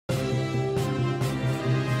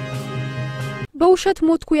በውሸት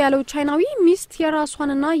ሞትኩ ያለው ቻይናዊ ሚስት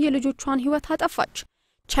የራሷንና የልጆቿን ህይወት አጠፋች።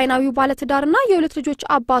 ቻይናዊው ባለትዳርና የሁለት ልጆች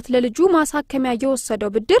አባት ለልጁ ማሳከሚያ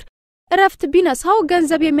የወሰደው ብድር እረፍት ቢነሳው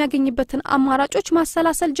ገንዘብ የሚያገኝበትን አማራጮች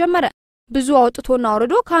ማሰላሰል ጀመረ። ብዙ አውጥቶና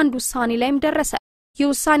አውርዶ ከአንድ ውሳኔ ላይም ደረሰ።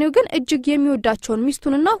 የውሳኔው ግን እጅግ የሚወዳቸውን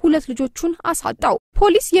ሚስቱንና ሁለት ልጆቹን አሳጣው።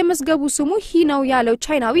 ፖሊስ የመዝገቡ ስሙ ሂ ነው ያለው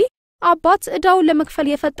ቻይናዊ አባት እዳውን ለመክፈል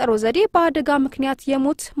የፈጠረው ዘዴ በአደጋ ምክንያት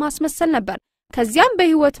የሞት ማስመሰል ነበር። ከዚያም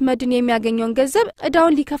በህይወት መድን የሚያገኘውን ገንዘብ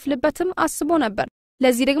እዳውን ሊከፍልበትም አስቦ ነበር።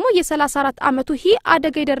 ለዚህ ደግሞ የ34 ዓመቱ ሂ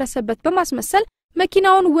አደጋ የደረሰበት በማስመሰል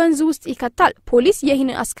መኪናውን ወንዝ ውስጥ ይከታል። ፖሊስ የሂን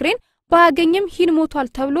አስክሬን ባያገኝም ሂን ሞቷል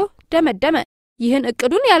ተብሎ ደመደመ። ይህን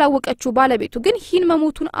እቅዱን ያላወቀችው ባለቤቱ ግን ሂን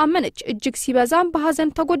መሞቱን አመነች። እጅግ ሲበዛም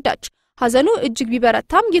በሐዘን ተጎዳች። ሐዘኑ እጅግ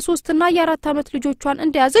ቢበረታም የ3 እና የ4 ዓመት ልጆቿን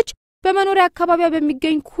እንደያዘች በመኖሪያ አካባቢያ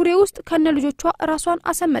በሚገኝ ኩሬ ውስጥ ከነ ልጆቿ ራሷን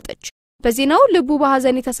አሰመጠች። በዚህናው ልቡ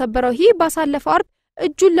በሐዘን የተሰበረው ሂ ባሳለፈው አርብ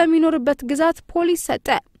እጁን ለሚኖርበት ግዛት ፖሊስ ሰጠ።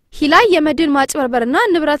 ሂ ላይ የመድን ማጭበርበርና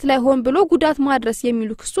ንብረት ላይ ሆን ብሎ ጉዳት ማድረስ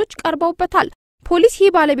የሚሉ ክሶች ቀርበውበታል። ፖሊስ ሂ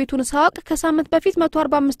ባለቤቱን ሳቅ ከሳምንት በፊት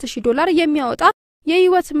 $145,000 የሚያወጣ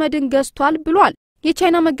የህይወት መድን ገዝቷል ብሏል።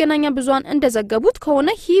 የቻይና መገናኛ ብዙሃን እንደዘገቡት ከሆነ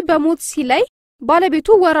ሂ በሞት ሲላይ ባለቤቱ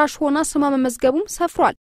ወራሽ ሆና ስማ መመዝገቡም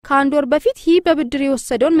ሰፍሯል። ከአንድ ወር በፊት ሂ በብድር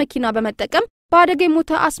የወሰደውን መኪና በመጠቀም በአደጋ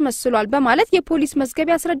ሞተ አስመስሏል በማለት የፖሊስ መዝገብ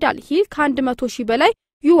ያስረዳል። ሂ ከ100,000 በላይ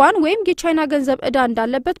ዩዋን ወይም የቻይና ገንዘብ እዳ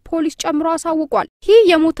እንዳለበት ፖሊስ ጨምሮ አሳውቋል። ሂ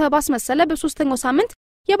የሞተ ባስመሰለ በ3ኛው ሳምንት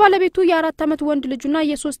የባለቤቱ የ4 ዓመት ወንድ ልጅና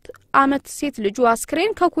የ3 ዓመት ሴት ልጁ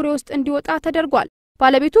አስክሬን ከኩሬ ውስጥ እንዲወጣ ተደርጓል።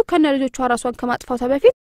 ባለቤቱ ከነልጆቿ ራሷን ከማጥፋቷ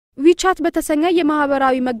በፊት ዊቻት በተሰኘ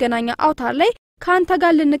የማህበራዊ መገናኛ አውታር ላይ ካንተ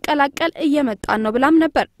ጋር ልንቀላቀል እየመጣን ነው ብላም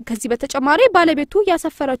ነበር። ከዚህ በተጨማሪ ባለቤቱ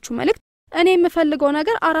ያሰፈረችው መልእክት እኔ የምፈልገው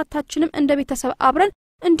ነገር አራታችንም እንደ ቤተሰብ አብረን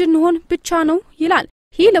እንድንሆን ብቻ ነው ይላል።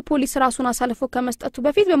 ሂ ለፖሊስ ራሱን አሳልፎ ከመስጠቱ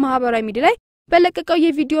በፊት በማህበራዊ ሚዲያ ላይ በለቀቀው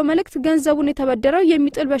የቪዲዮ መልእክት ገንዘቡን የተበደረው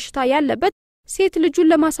የሚጥል በሽታ ያለበት ሴት ልጁን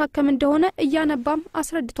ለማሳከም እንደሆነ እያነባም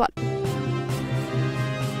አስረድቷል።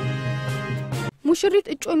 ሙሽሪት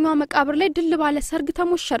እጮኛዋ መቃብር ላይ ድል ባለ ሰርግ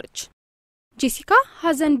ተሞሸረች። ጄሲካ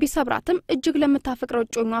ሐዘን ቢሰብራትም እጅግ ለምታፈቅረው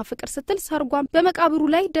እጮኛዋ ፍቅር ስትል ሰርጓን በመቃብሩ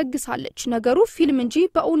ላይ ደግሳለች። ነገሩ ፊልም እንጂ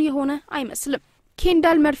በእውን የሆነ አይመስልም።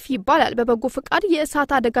 ኬንዳል መርፊ ይባላል። በበጎ ፍቃድ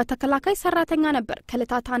የእሳት አደጋ ተከላካይ ሰራተኛ ነበር።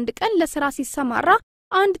 ከለታት አንድ ቀን ለስራ ሲሰማራ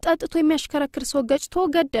አንድ ጠጥቶ የሚያሽከረክር ሰው ገጭቶ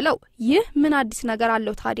ገደለው። ይህ ምን አዲስ ነገር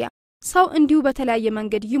አለው ታዲያ? ሰው እንዲሁ በተለያየ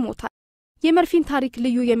መንገድ ይሞታል። የመርፊን ታሪክ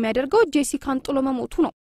ልዩ የሚያደርገው ጄሲካን ጥሎ መሞቱ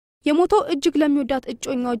ነው። የሞተው እጅግ ለሚወዳት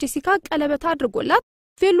እጮኛው ጄሲካ ቀለበት አድርጎላት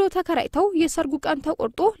ቬሎ ተከራይተው የሰርጉ ቀን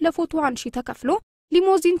ተቆርጦ ለፎቶ አንሺ ተከፍሎ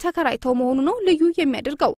ሊሞዚን ተከራይተው መሆኑ ነው ልዩ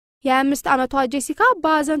የሚያደርገው። የ25 ዓመቷ ጄሲካ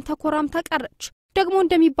በሐዘን ተኮራም ተቀረች። ደግሞ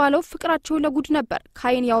እንደሚባለው ፍቅራቸው ለጉድ ነበር።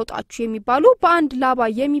 ካይን ያወጣችሁ የሚባሉ በአንድ ላባ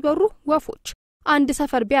የሚበሩ ወፎች አንድ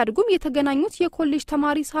ሰፈር ቢያድጉም የተገናኙት የኮሌጅ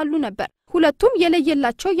ተማሪ ሳሉ ነበር። ሁለቱም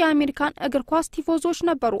የለየላቸው የአሜሪካን እግር ኳስ ቲፎዞች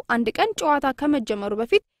ነበሩ። አንድ ቀን ጨዋታ ከመጀመሩ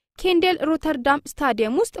በፊት ኬንዴል ሮተርዳም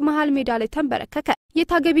ስታዲየም ውስጥ መሃል ሜዳ ላይ ተንበረከከ።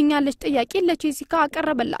 የታገቢኛለች ጥያቄ ለጄሲካ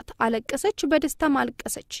አቀረበላት። አለቀሰች፣ በደስታ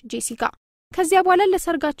ማለቀሰች ጄሲካ። ከዚያ በኋላ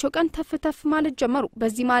ለሰርጋቸው ቀን ተፍተፍ ማለት ጀመሩ።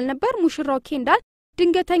 በዚህ መሃል ነበር ሙሽራው ኬንዳል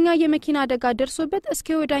ድንገተኛ የመኪና አደጋ ደርሶበት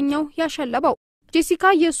እስከ ወዳኛው ያሸለበው። ጄሲካ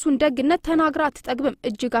የሱን ደግነት ተናግራ አትጠግብም።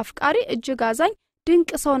 እጅግ አፍቃሪ፣ እጅግ አዛኝ፣ ድንቅ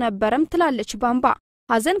ሰው ነበርም ትላለች ባምባ።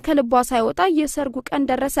 ሐዘን ከልቧ ሳይወጣ የሰርጉ ቀን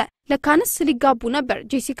ደረሰ። ለካንስ ሊጋቡ ነበር።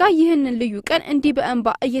 ጄሲካ ይህንን ልዩ ቀን እንዲህ በእንባ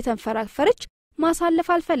እየተንፈራፈረች ማሳለፍ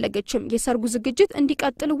አልፈለገችም። የሰርጉ ዝግጅት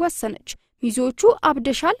እንዲቀጥል ወሰነች። ሚዜዎቹ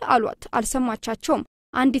አብደሻል አሏት። አልሰማቻቸውም።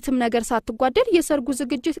 አንዲትም ነገር ሳትጓደል የሰርጉ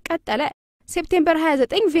ዝግጅት ቀጠለ። ሴፕቴምበር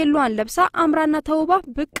 29 ቬሎዋን ለብሳ አምራና ተውባ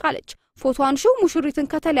ብቅ አለች። ፎቶ አንሺው ሙሽሪትን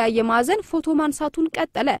ከተለያየ ማዕዘን ፎቶ ማንሳቱን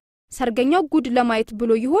ቀጠለ። ሰርገኛው ጉድ ለማየት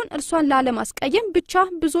ብሎ ይሆን እርሷን ላለማስቀየም ብቻ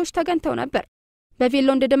ብዙዎች ተገንተው ነበር። በቬሎ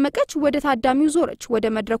እንደደመቀች ወደ ታዳሚው ዞረች። ወደ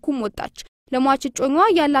መድረኩም ወጣች። ለሟች እጮኛዋ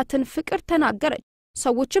ያላትን ፍቅር ተናገረች።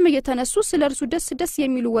 ሰዎችም እየተነሱ ስለርሱ ደስ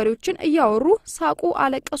የሚሉ ወሬዎችን እያወሩ ሳቁ፣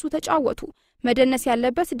 አለቀሱ፣ ተጫወቱ። መደነስ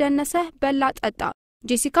ያለበት ደነሰ፣ በላ፣ ጠጣ።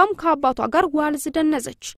 ጄሲካም ከአባቷ ጋር ዋልዝ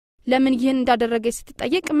ደነዘች። ለምን ይህን እንዳደረገች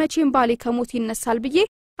ስትጠየቅ መቼም ባሌ ከሞት ይነሳል ብዬ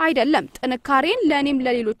አይደለም፣ ጥንካሬን ለኔም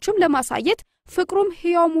ለሌሎችም ለማሳየት ፍቅሩም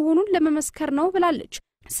ህያው መሆኑን ለመመስከር ነው ብላለች።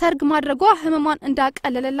 ሰርግ ማድረጓ ህመማን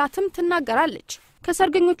እንዳቀለለላትም ትናገራለች።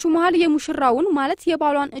 ከሰርገኞቹ መሃል የሙሽራውን ማለት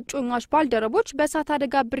የባሏን እጮኛሽ ባልደረቦች በእሳት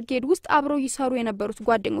አደጋ ብርጌድ ውስጥ አብረው ይሰሩ የነበሩት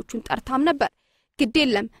ጓደኞቹን ጠርታም ነበር።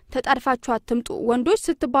 ግዴለም ተጣርፋችሁ አትምጡ፣ ወንዶች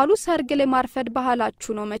ስትባሉ ሰርግ ላይ ማርፈድ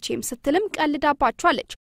ባህላችሁ ነው መቼም ስትልም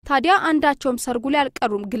ቀልዳባቸዋለች። ታዲያ አንዳቸውም ሰርጉ ላይ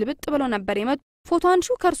አልቀሩም። ግልብጥ ብለው ነበር የመጡ። ፎቶዋንሹ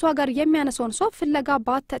ከርሷ ጋር የሚያነሳውን ሰው ፍለጋ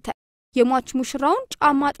ባተተ። የሟች ሙሽራውን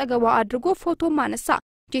ጫማ አጠገቧ አድርጎ ፎቶ ማነሳ።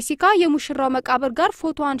 ጄሲካ የሙሽራው መቃብር ጋር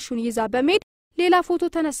ፎቶዋንሹን ይዛ በመሄድ ሌላ ፎቶ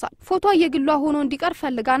ተነሳ። ፎቶ የግሏ ሆኖ እንዲቀር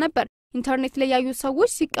ፈልጋ ነበር። ኢንተርኔት ላይ ያዩ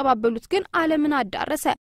ሰዎች ሲቀባበሉት ግን ዓለምን አዳረሰ።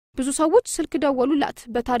 ብዙ ሰዎች ስልክ ደወሉላት።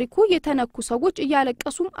 በታሪኩ የተነኩ ሰዎች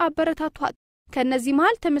እያለቀሱም አበረታቷት። ከነዚህ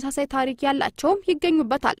መሃል ተመሳሳይ ታሪክ ያላቸውም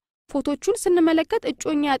ይገኙበታል። ፎቶቹን ስንመለከት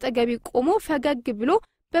እጮኛ ያጠገቢ ቆሞ ፈገግ ብሎ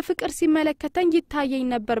በፍቅር ሲመለከተኝ ይታየኝ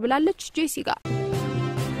ነበር ብላለች ጄሲካ።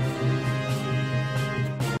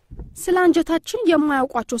 ስለ አንጀታችን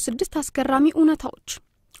የማያውቋቸው 6 አስገራሚ እውነታዎች።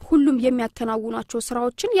 ሁሉም የሚያከናውናቸው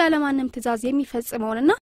ስራዎችን ያለማንም ትዕዛዝ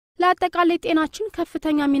የሚፈጽመውንና ለአጠቃላይ ጤናችን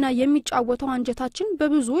ከፍተኛ ሚና የሚጫወተው አንጀታችን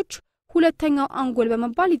በብዙዎች ሁለተኛው አንጎል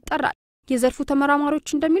በመባል ይጠራል። የዘርፉ ተመራማሪዎች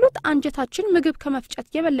እንደሚሉት አንጀታችን ምግብ ከመፍጨት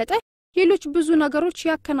የበለጠ ሌሎች ብዙ ነገሮች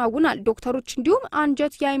ያከናውናል። ዶክተሮች እንዲሁም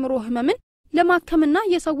አንጀት የአይምሮ ህመምን ለማከምና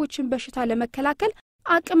የሰዎችን በሽታ ለመከላከል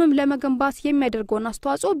አቅምም ለመገንባት የሚያደርገውን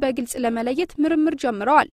አስተዋጽኦ በግልጽ ለመለየት ምርምር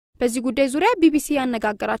ጀምረዋል። በዚህ ጉዳይ ዙሪያ ቢቢሲ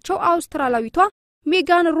ያነጋገራቸው አውስትራሊያዊቷ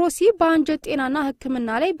ሜጋን ሮሲ በአንጀት ጤናና ህክምና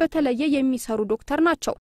ላይ በተለየ የሚሰሩ ዶክተር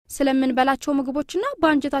ናቸው። ስለምንበላቸው ምግቦችና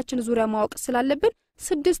በአንጀታችን ዙሪያ ማወቅ ስላለብን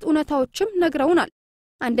 6 እውነታዎችም ነግረውናል።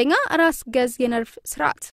 አንደኛ፣ ራስ ገዝ የነርቭ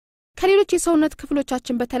ስርዓት። ከሌሎች የሰውነት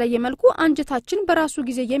ክፍሎቻችን በተለየ መልኩ አንጀታችን በራሱ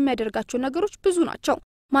ጊዜ የሚያደርጋቸው ነገሮች ብዙ ናቸው።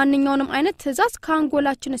 ማንኛውንም አይነት ትዕዛዝ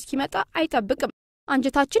ከአንጎላችን እስኪመጣ አይጠብቅም።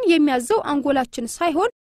 አንጀታችን የሚያዘው አንጎላችን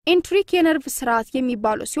ሳይሆን ኢንትሪክ የነርቭ ስርዓት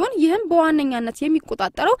የሚባለው ሲሆን ይህም በዋነኛነት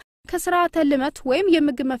የሚቆጣጠረው ከስርዓተ ልመት ወይም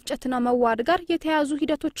የምግብ መፍጨትና መዋድ ጋር የተያያዙ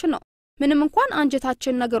ሂደቶችን ነው። ምንም እንኳን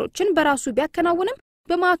አንጀታችን ነገሮችን በራሱ ቢያከናውንም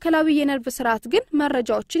በማዕከላዊ የነርቭ ስርዓት ግን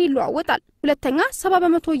መረጃዎችን ይለዋወጣል። ሁለተኛ፣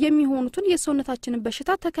 70% የሚሆኑትን የሰውነታችንን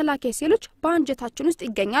በሽታ ተከላካይ ሴሎች በአንጀታችን ውስጥ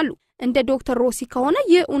ይገኛሉ። እንደ ዶክተር ሮሲ ከሆነ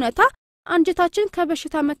ይህ እውነታ አንጀታችን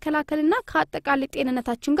ከበሽታ መከላከልና ከአጠቃላይ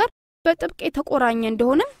ጤንነታችን ጋር በጥብቅ የተቆራኘ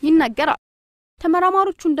እንደሆነ ይነገራል።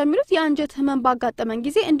 ተመራማሪዎቹ እንደሚሉት የአንጀት ህመም ባጋጠመን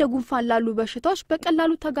ጊዜ እንደ ጉንፋን ላሉ በሽታዎች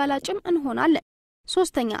በቀላሉ ተጋላጭም እንሆናለን።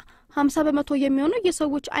 ሶስተኛ፣ 50% የሚሆነው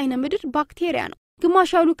የሰዎች አይነ ምድር ባክቴሪያ ነው። ግማሽ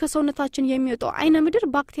ያሉ ከሰውነታችን የሚወጣው አይነ ምድር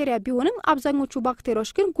ባክቴሪያ ቢሆንም አብዛኞቹ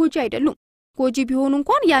ባክቴሪያዎች ግን ጎጂ አይደሉም። ጎጂ ቢሆኑ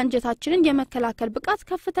እንኳን የአንጀታችንን የመከላከል ብቃት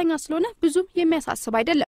ከፍተኛ ስለሆነ ብዙም የሚያሳስብ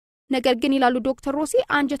አይደለም። ነገር ግን ይላሉ ዶክተር ሮሲ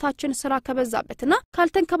አንጀታችን ስራ ከበዛበትና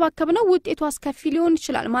ካልተንከባከብነው ውጤቱ አስከፊ ሊሆን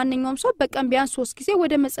ይችላል። ማንኛውም ሰው በቀን ቢያንስ 3 ጊዜ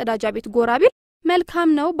ወደ መጸዳጃ ቤት ጎራ ቢል መልካም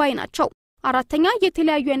ነው ባይ ናቸው። አራተኛ፣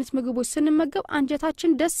 የተለያዩ አይነት ምግቦች ስንመገብ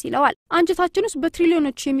አንጀታችን ደስ ይለዋል። አንጀታችን ውስጥ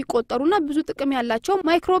በትሪሊዮኖች የሚቆጠሩና ብዙ ጥቅም ያላቸው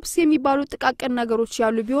ማይክሮብስ የሚባሉ ጥቃቅን ነገሮች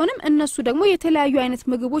ያሉ ቢሆንም እነሱ ደግሞ የተለያዩ አይነት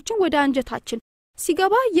ምግቦችን ወደ አንጀታችን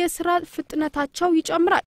ሲገባ የስርዓት ፍጥነታቸው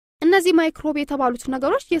ይጨምራል። እነዚህ ማይክሮብ የተባሉት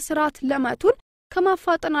ነገሮች የስርዓት ለመቱን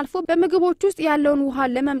ከማፋጠን አልፎ በምግቦች ውስጥ ያለውን ውሃ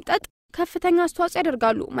ለመምጠጥ ከፍተኛ አስተዋጽኦ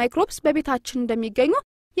ያደርጋሉ። ማይክሮብስ በቤታችን እንደሚገኙ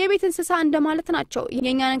የቤት እንስሳ እንደማለት ናቸው።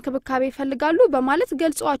 የኛን እንክብካቤ ይፈልጋሉ በማለት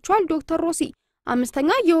ገልጸዋቸዋል ዶክተር ሮሲ። አምስተኛ፣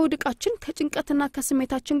 የሆድ ዕቃችን ከጭንቀትና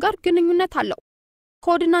ከስሜታችን ጋር ግንኙነት አለው።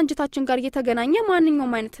 ከሆድና አንጀታችን ጋር የተገናኘ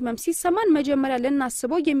ማንኛውም አይነት ህመም ሲሰማን መጀመሪያ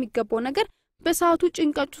ልናስበው የሚገባው ነገር በሰዓቱ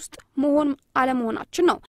ጭንቀት ውስጥ መሆን አለመሆናችን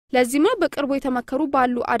ነው። ለዚህም ነው በቅርቡ የተመከሩ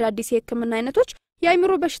ባሉ አዳዲስ የህክምና አይነቶች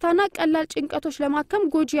የአይምሮ በሽታና ቀላል ጭንቀቶች ለማከም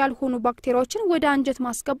ጎጂ ያልሆኑ ባክቴሪያዎችን ወደ አንጀት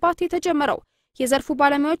ማስገባት የተጀመረው። የዘርፉ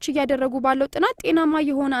ባለሙያዎች እያደረጉ ባለው ጥናት ጤናማ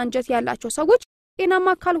የሆነ አንጀት ያላቸው ሰዎች ጤናማ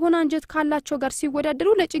ካልሆነ አንጀት ካላቸው ጋር ሲወዳደሩ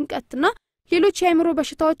ለጭንቀትና ሌሎች የአይምሮ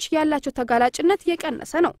በሽታዎች ያላቸው ተጋላጭነት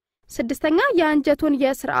የቀነሰ ነው። ስድስተኛ፣ የአንጀቱን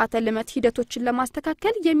የስርዓተ ልመት ሂደቶችን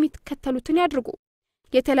ለማስተካከል የሚከተሉትን ያድርጉ።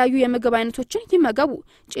 የተለያዩ የምግብ አይነቶችን ይመገቡ።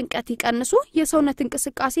 ጭንቀት ይቀንሱ። የሰውነት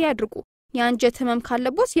እንቅስቃሴ ያድርጉ። የአንጀት ህመም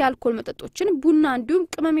ካለቦት የአልኮል መጠጦችን፣ ቡና እንዲሁም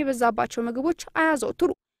ቅመም የበዛባቸው ምግቦች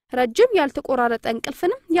አያዘውትሩ። ረጅም ያልተቆራረጠ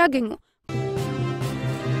እንቅልፍንም ያገኙ።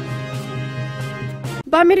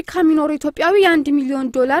 በአሜሪካ የሚኖር ኢትዮጵያዊ $1 ሚሊዮን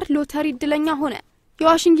ሎተሪ እድለኛ ሆነ።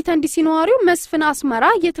 የዋሽንግተን ዲሲ ነዋሪው መስፍን አስመራ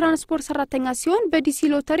የትራንስፖርት ሰራተኛ ሲሆን በዲሲ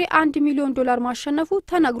ሎተሪ $1 ሚሊዮን ማሸነፉ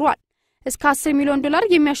ተነግሯል። እስከ $10 ሚሊዮን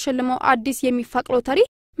የሚያሸልመው አዲስ የሚፋቅ ሎተሪ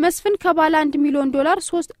መስፍን ከባለ $1 ሚሊዮን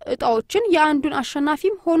 3 እጣዎችን የአንዱን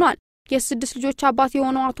አሸናፊም ሆኗል። የ6 ልጆች አባት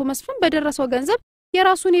የሆነው አቶ መስፍን በደረሰው ገንዘብ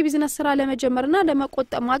የራሱን የቢዝነስ ስራ ለመጀመርና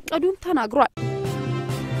ለመቆጠብ ማቀዱን ተናግሯል።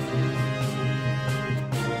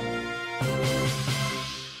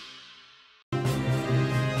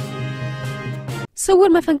 ስውር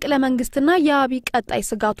መፈንቅለ መንግስትና የአብይ ቀጣይ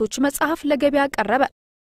ስጋቶች መጽሐፍ ለገበያ ቀረበ።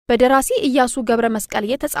 በደራሲ ኢያሱ ገብረ መስቀል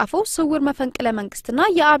የተጻፈው ስውር መፈንቅለ መንግስትና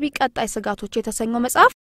የአብይ ቀጣይ ስጋቶች የተሰኘው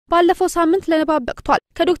መጽሐፍ ባለፈው ሳምንት ለንባብ በቅቷል።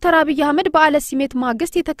 ከዶክተር አብይ አህመድ በዓለ ሲመት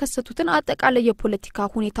ማግስት የተከሰቱትን አጠቃላይ የፖለቲካ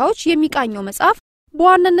ሁኔታዎች የሚቃኘው መጽሐፍ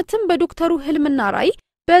በዋናነትም በዶክተሩ ህልምና ራዕይ፣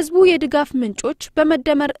 በህዝቡ የድጋፍ ምንጮች፣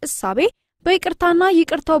 በመደመር እሳቤ፣ በይቅርታና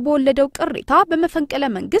ይቅርታው በወለደው ቅሪታ፣ በመፈንቅለ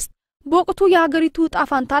መንግስት በወቅቱ የሀገሪቱ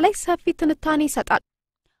ጣፋንታ ላይ ሰፊ ትንታኔ ይሰጣል።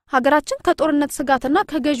 ሀገራችን ከጦርነት ስጋትና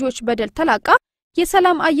ከገዢዎች በደል ተላቃ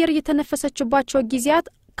የሰላም አየር የተነፈሰችባቸው ጊዜያት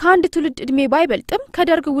ከአንድ ትውልድ እድሜ ባይበልጥም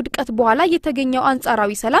ከደርግ ውድቀት በኋላ የተገኘው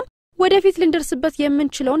አንጻራዊ ሰላም ወደፊት ልንደርስበት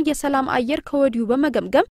የምንችለውን የሰላም አየር ከወዲሁ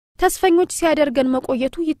በመገምገም ተስፈኞች ሲያደርገን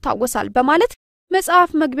መቆየቱ ይታወሳል በማለት መጽሐፍ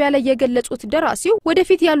መግቢያ ላይ የገለጹት ደራሲው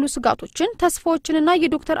ወደፊት ያሉ ስጋቶችን ተስፋዎችንና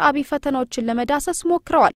የዶክተር አብይ ፈተናዎችን ለመዳሰስ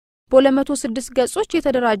ሞክረዋል። በ206 ገጾች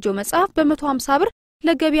የተደራጀው መጽሐፍ በ150 ብር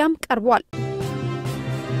ለገበያም ቀርቧል።